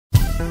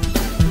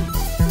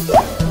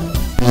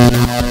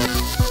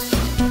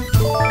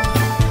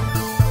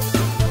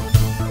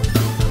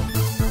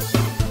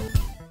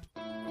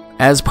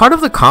As part of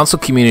the console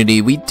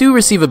community, we do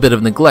receive a bit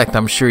of neglect,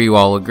 I'm sure you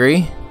all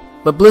agree.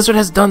 But Blizzard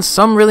has done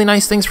some really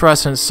nice things for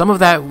us, and some of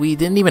that we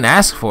didn't even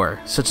ask for,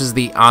 such as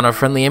the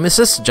honor-friendly aim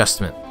assist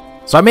adjustment.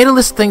 So I made a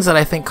list of things that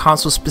I think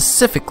consoles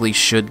specifically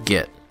should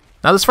get.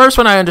 Now this first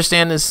one I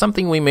understand is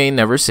something we may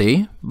never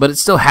see, but it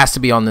still has to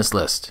be on this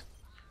list.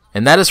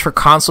 And that is for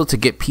console to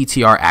get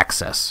PTR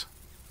access.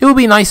 It would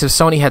be nice if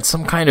Sony had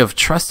some kind of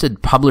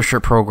trusted publisher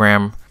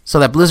program so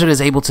that Blizzard is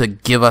able to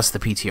give us the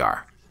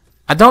PTR.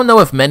 I don't know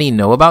if many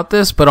know about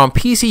this, but on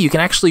PC you can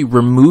actually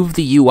remove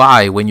the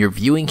UI when you're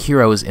viewing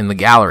heroes in the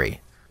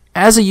gallery.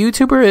 As a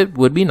YouTuber, it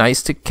would be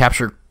nice to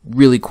capture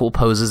really cool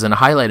poses in a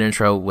highlight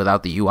intro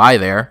without the UI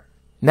there.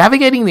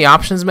 Navigating the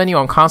options menu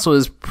on console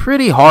is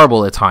pretty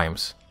horrible at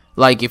times,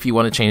 like if you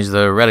want to change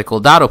the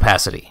reticle dot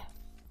opacity.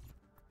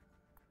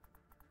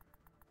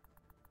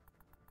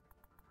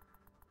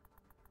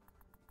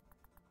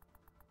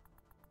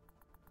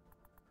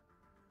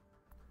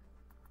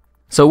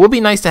 So it would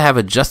be nice to have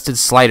adjusted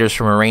sliders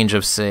from a range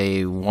of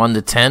say 1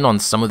 to 10 on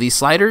some of these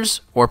sliders,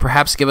 or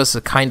perhaps give us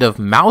a kind of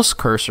mouse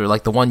cursor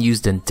like the one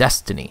used in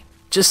Destiny.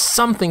 Just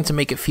something to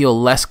make it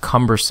feel less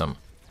cumbersome.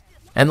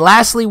 And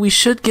lastly, we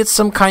should get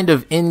some kind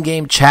of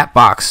in-game chat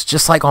box,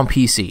 just like on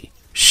PC.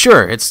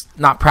 Sure, it's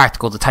not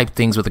practical to type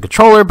things with a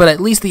controller, but at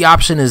least the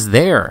option is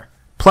there.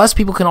 Plus,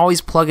 people can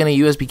always plug in a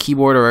USB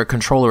keyboard or a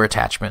controller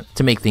attachment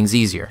to make things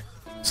easier.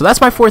 So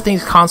that's my 4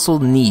 things console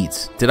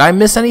needs. Did I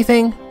miss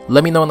anything?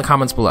 Let me know in the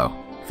comments below.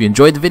 If you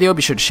enjoyed the video,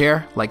 be sure to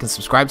share, like, and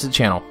subscribe to the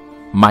channel.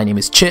 My name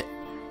is Chit,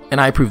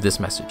 and I approve this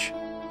message.